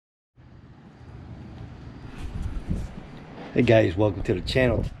Hey guys, welcome to the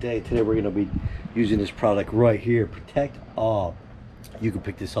channel. Today we're going to be using this product right here, ProtectALL. You can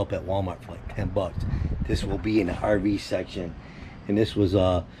pick this up at Walmart for like 10 bucks. This will be in the RV section, and this was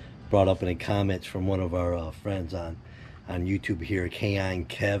brought up in the comments from one of our friends on YouTube here, K-I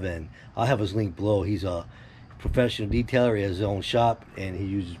Kevin. I'll have his link below. He's a professional detailer. He has his own shop and he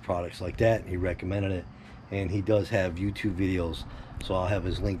uses products like that, and he recommended it, and he does have YouTube videos, so I'll have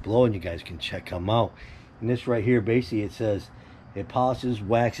his link below and you guys can check him out. And this right here, basically it says it polishes,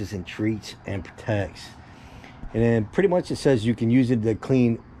 waxes, and treats and protects. And then pretty much it says you can use it to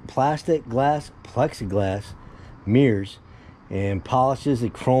clean plastic, glass, plexiglass, mirrors, and polishes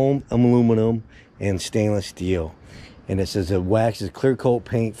the chrome, aluminum, and stainless steel. And it says it waxes clear coat,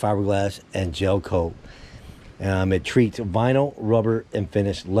 paint, fiberglass, and gel coat. It treats vinyl, rubber, and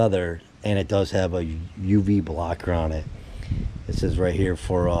finished leather, and it does have a UV blocker on it. It says right here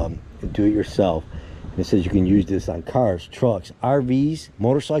for do it yourself. It says you can use this on cars, trucks, RVs,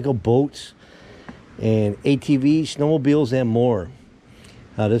 motorcycle, boats, and ATVs, snowmobiles, and more.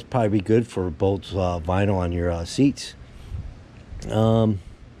 This probably be good for boats, vinyl on your seats, and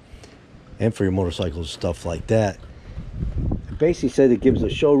for your motorcycles, stuff like that. It basically said it gives a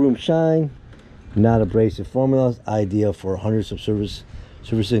showroom shine, not abrasive formulas, ideal for hundreds of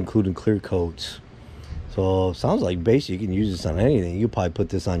services including clear coats. So sounds like basically you can use this on anything. You probably put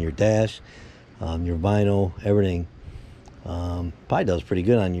this on your dash, your vinyl, everything. Probably does pretty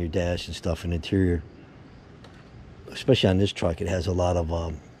good on your dash and stuff in the interior, especially on this truck. It has a lot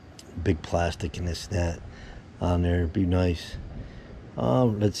of big plastic and this and that on there. It'd be nice.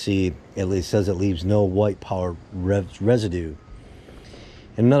 Let's see, it says it leaves no white powder residue.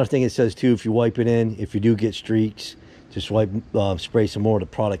 And another thing it says too, if you wipe it in, if you do get streaks, just spray some more of the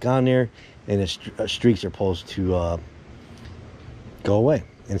product on there, and the streaks are supposed to go away.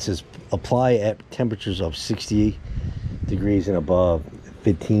 And it says apply at temperatures of 60 degrees and above,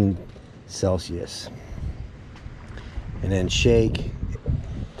 15 Celsius. And then shake.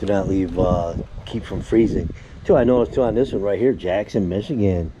 Do not leave, keep from freezing. Too, I noticed too on this one right here, Jackson,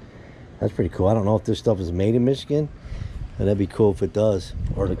 Michigan. That's pretty cool. I don't know if this stuff is made in Michigan, but that'd be cool if it does.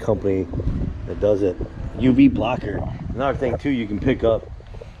 Or the company that does it. UV blocker. Another thing too, you can pick up.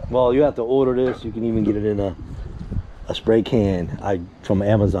 Well, you have to order this. You can even get it in a spray can from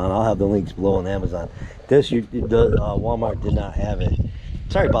Amazon. I'll have the links below on Amazon. This Walmart did not have it.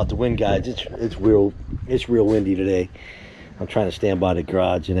 Sorry about the wind, guys. It's real windy today. I'm trying to stand by the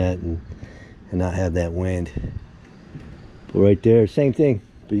garage and that and not have that wind. But right there, same thing.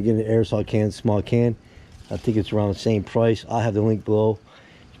 But you get an aerosol can, small can. I think it's around the same price. I'll have the link below,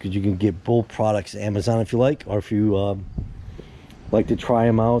 because you can get both products at Amazon if you like, or if you like to try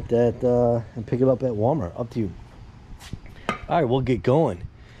them out and pick it up at Walmart. Up to you. All right, we'll get going.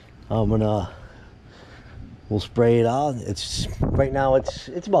 We'll spray it out. It's right now it's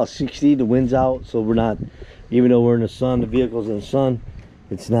about 60. The wind's out, so we're not, even though we're in the sun, the vehicle's in the sun,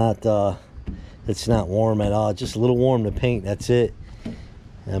 it's not warm at all. It's just a little warm to paint, that's it.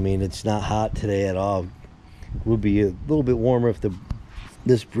 I mean, it's not hot today at all. It would be a little bit warmer if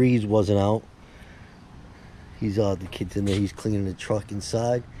this breeze wasn't out. The kid's in there, he's cleaning the truck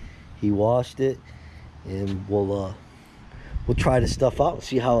inside. He washed it, and we'll try the stuff out and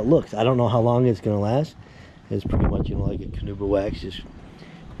see how it looks. I don't know how long it's gonna last. It's pretty much, you know, like a Canuba wax, just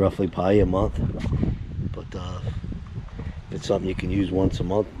roughly probably a month. But it's something you can use once a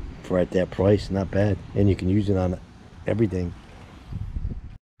month for at that price. Not bad, and you can use it on everything.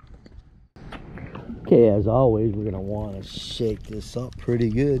 Okay, as always, we're gonna want to shake this up pretty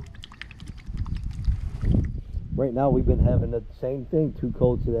good. Right now we've been having the same thing, 2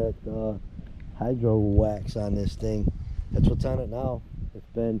 coats of that hydro wax on this thing. That's what's on it now. It's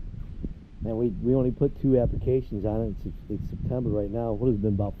been, man, we only put 2 applications on it. It's September right now. What has it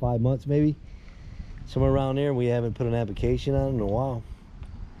been, about 5 months maybe? Somewhere around there. We haven't put an application on it in a while.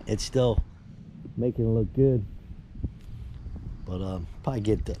 It's still making it look good. But probably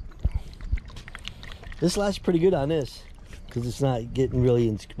get this lasts pretty good on this, because it's not getting really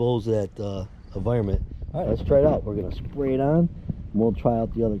exposed to that environment. All right, let's try it out. We're gonna spray it on, and we'll try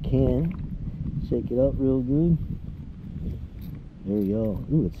out the other can. Shake it up real good. There we go.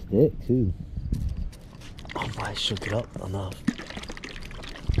 Ooh, it's thick too. Oh, I shook it up enough.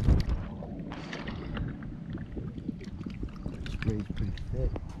 Spray's pretty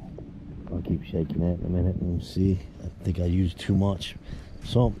thick. I'll keep shaking that in a minute and we'll see. I think I used too much.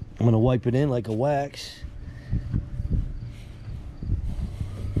 So I'm gonna wipe it in like a wax.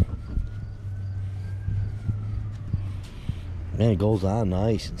 Man, it goes on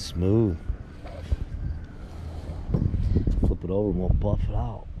nice and smooth. Flip it over and we'll buff it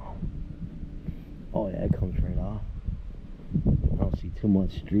out. Oh yeah, it comes right off. don't see too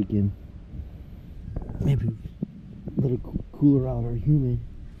much streaking. Maybe a little cooler out or humid.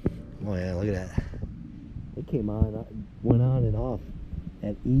 Oh yeah, look at that. It came on, went on and off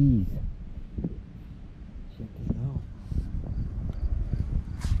at ease. Check this out.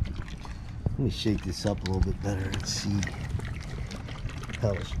 Let me shake this up a little bit better and see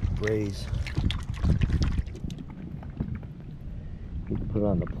how it sprays. You can put it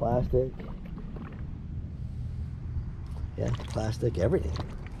on the plastic. Yeah, plastic, everything.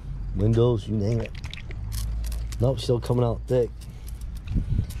 Windows, you name it. Nope, still coming out thick,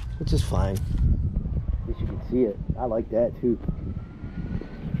 which is fine. At least you can see it. I like that too.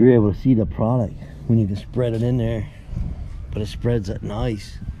 You're able to see the product when you can spread it in there, but it spreads it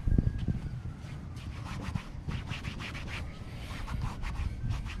nice.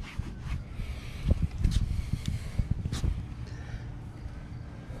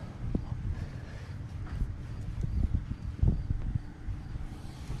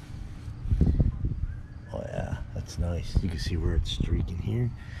 Nice. You can see where it's streaking here.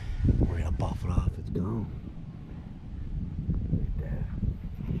 We're gonna buff it off. It's gone. Look at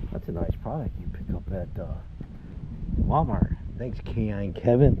that. That's a nice product you pick up at Walmart. Thanks, K.I.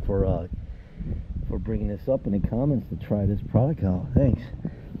 Kevin, for bringing this up in the comments to try this product out. Thanks.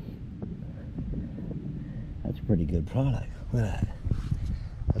 That's a pretty good product. Look at that.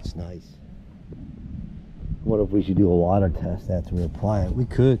 That's nice. What if we should do a water test after we apply it? We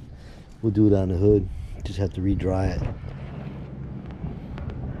could. We'll do it on the hood. Just have to re-dry it.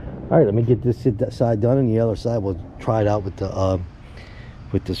 All right, let me get this side done, and the other side we'll try it out with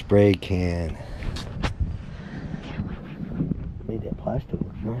the spray can. Made that plastic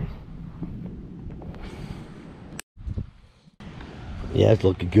look nice. Yeah, it's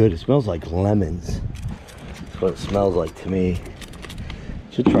looking good. It smells like lemons. That's what it smells like to me.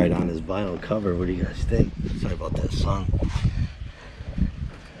 Should try it on this vinyl cover. What do you guys think? Sorry about that, sun.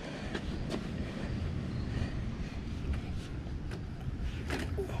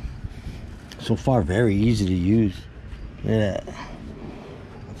 So far, very easy to use. Look at that.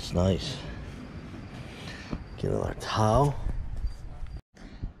 That's nice. Get another towel.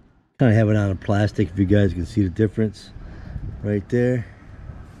 Kind of have it on a plastic if you guys can see the difference right there.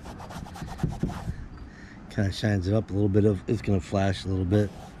 Kind of shines it up a little bit. It's going to flash a little bit.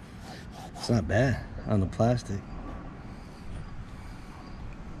 It's not bad on the plastic.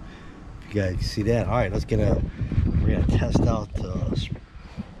 If you guys can see that. All right, we're going to test out the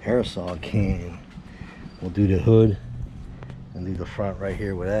aerosol can. We'll do the hood and do the front right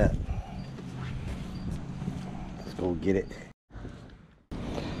here with that. Let's go get it.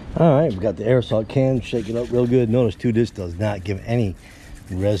 All right, we got the aerosol can. Shake it up real good. Notice too, this does not give any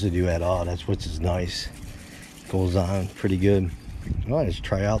residue at all. That's what's is nice. Goes on pretty good. All right, let's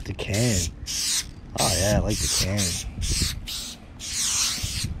try out the can. Oh yeah, I like the can.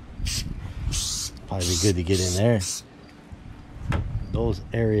 Probably be good to get in there. Those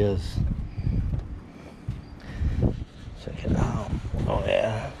areas. Check it out. Oh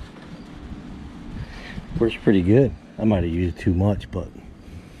yeah, works pretty good. I might have used too much, but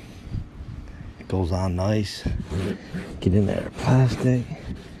it goes on nice. Get in there, plastic.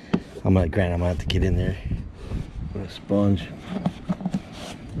 I'm gonna have to get in there with a sponge.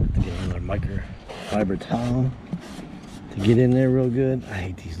 Get another microfiber towel to get in there real good. I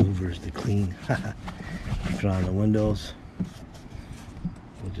hate these louvers to clean. Put on the windows.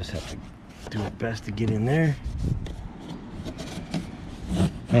 We'll just have to do our best to get in there.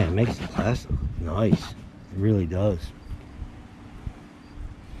 Man, it makes the plastic look nice. It really does.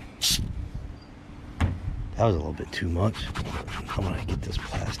 That was a little bit too much. I'm gonna get this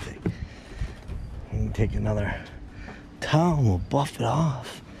plastic. And take another towel and we'll buff it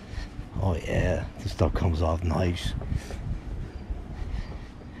off. Oh yeah, this stuff comes off nice.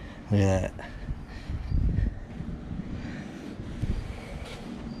 Look at that.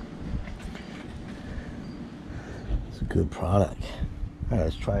 Good product. All right,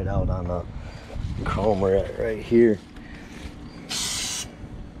 let's try it out on the chrome right here.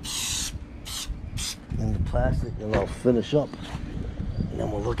 And the plastic, and I'll finish up. And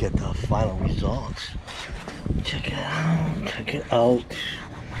then we'll look at the final results. Check it out. Check it out.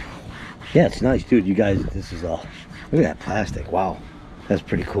 Yeah, it's nice, dude. You guys, this is look at that plastic. Wow, that's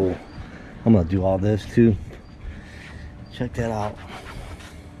pretty cool. I'm gonna do all this too. Check that out.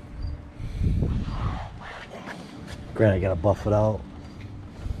 Granted, I gotta buff it out.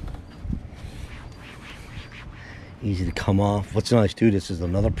 Easy to come off. What's nice too, this is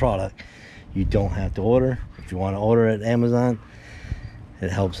another product you don't have to order. If you want to order it at Amazon, it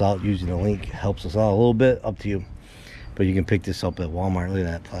helps out. Using the link helps us out a little bit, up to you. But you can pick this up at Walmart. Look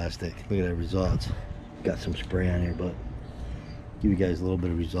at that plastic. Look at that results. Got some spray on here, but Give you guys a little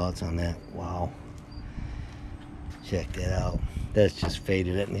bit of results on that. Wow. Check that out. That's just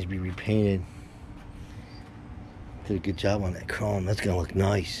faded. That needs to be repainted. Did a good job on that chrome. That's gonna look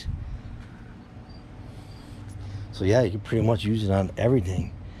nice. So yeah, you can pretty much use it on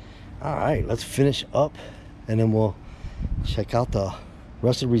everything. All right, let's finish up and then we'll check out the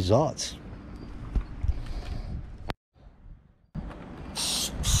rest of the results.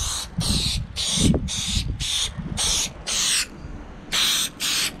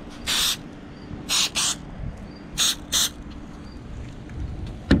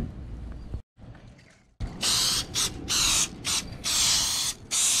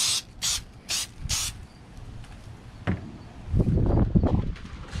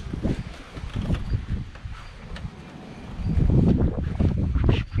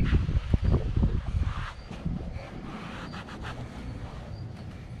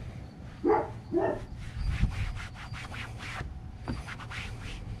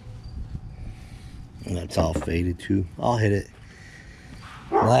 And that's all faded too. I'll hit it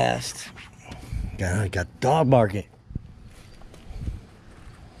last. Got dog barking.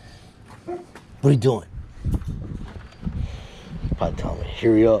 What are you doing? Probably telling me,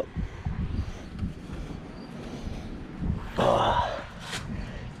 hurry up. I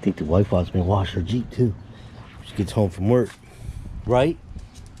think the wife wants me to wash her Jeep too. She gets home from work. Right?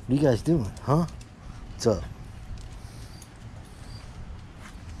 What are you guys doing, huh? What's up?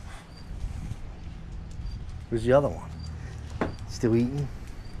 Where's the other one? Still eating?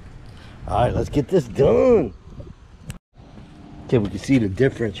 All right, let's get this done. Okay, we can see the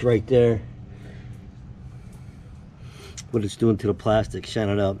difference right there. What it's doing to the plastic,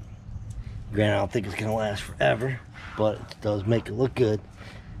 shining up. Granted, I don't think it's gonna last forever, but it does make it look good.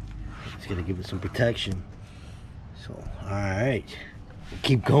 It's gonna give it some protection. So, all right, we'll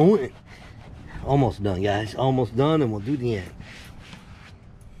keep going. Almost done, guys. Almost done, and we'll do the end.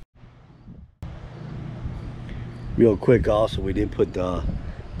 Real quick, also, we did put the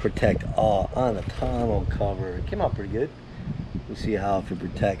ProtectALL on the tonneau cover. It came out pretty good. We'll see how if it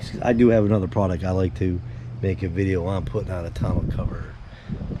protects. I do have another product I like to make a video on putting on a tonneau cover,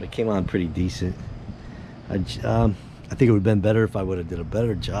 but it came on pretty decent. I think it would have been better if I would have did a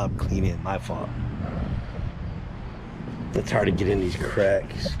better job cleaning it. My fault. It's hard to get in these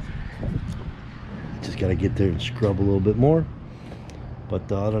cracks. Just got to get there and scrub a little bit more. But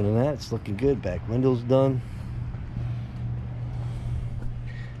other than that, it's looking good. Back window's done.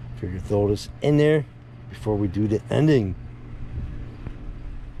 Figure throw this in there before we do the ending.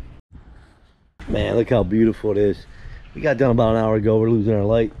 Man, look how beautiful it is. We got done about an hour ago. We're losing our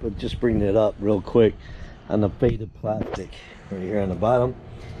light, but just bringing it up real quick on the faded plastic right here on the bottom.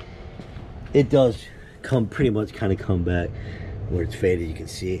 It does come pretty much kind of come back where it's faded. You can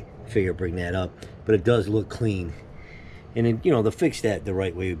see it. Figure bring that up, but it does look clean. And then, you know, to fix that the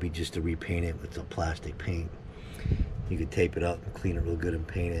right way would be just to repaint it with the plastic paint. You could tape it up and clean it real good and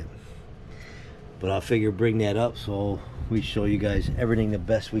paint it. But I figure bring that up so we show you guys everything the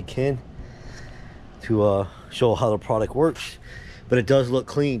best we can to show how the product works. But it does look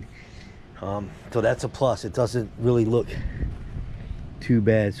clean, so that's a plus. It doesn't really look too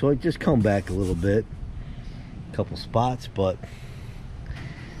bad. So it just come back a little bit, a couple spots, but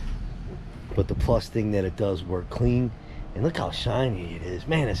the plus thing that it does work clean. And look how shiny it is.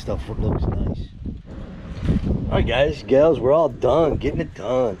 Man, that stuff looks nice. All right, guys, gals, we're all done, getting it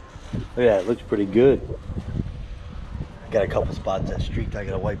done. Look at that, it looks pretty good. Got a couple spots that streaked I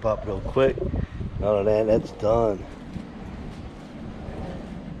gotta wipe up real quick. Other than that, that's done.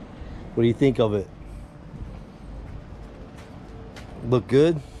 What do you think of it? Look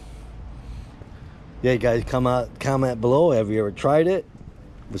good? Yeah, guys, comment below. Have you ever tried it?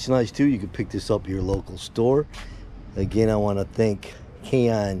 What's nice too, you can pick this up at your local store. Again, I want to thank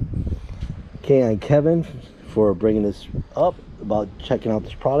Kevin for bringing this up about checking out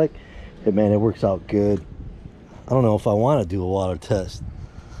this product. Hey man, it works out good. I don't know if I want to do a water test.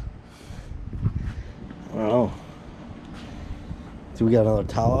 I don't know. So we got another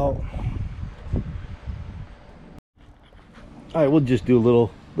towel out. All right, we'll just do a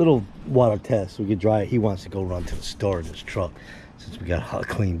little water test so we can dry it. He wants to go run to the store in his truck since we got it all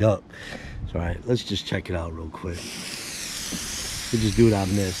cleaned up. So, all right, let's just check it out real quick. We'll just do it on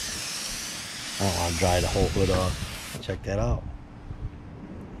this. I don't want to dry the whole hood off. Check that out.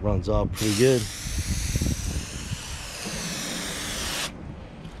 Runs off pretty good.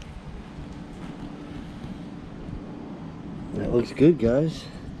 That looks good, guys.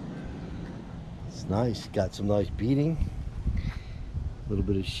 It's nice. Got some nice beading. A little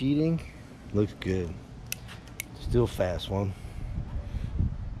bit of sheeting. Looks good. Still fast one.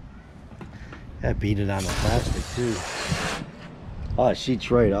 I beat it on the plastic too. Oh, it sheets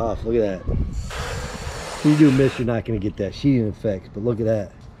right off. Look at that. You do miss, you're not going to get that sheeting effect, but look at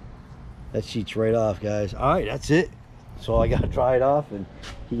that. That sheets right off, guys. All right, that's it. So I got to dry it off, and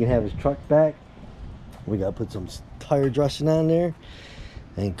he can have his truck back. We got to put some tire dressing on there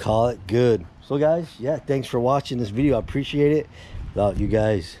and call it good. So guys, yeah, thanks for watching this video. I appreciate it. Without you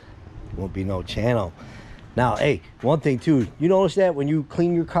guys, won't be no channel. Now, hey, one thing too, you notice that when you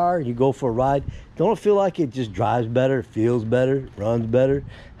clean your car and you go for a ride, don't it feel like it just drives better, feels better, runs better?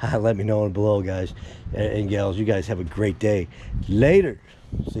 Let me know below, guys and gals. You guys have a great day. Later.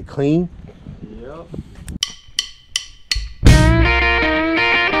 Stay clean. Yep.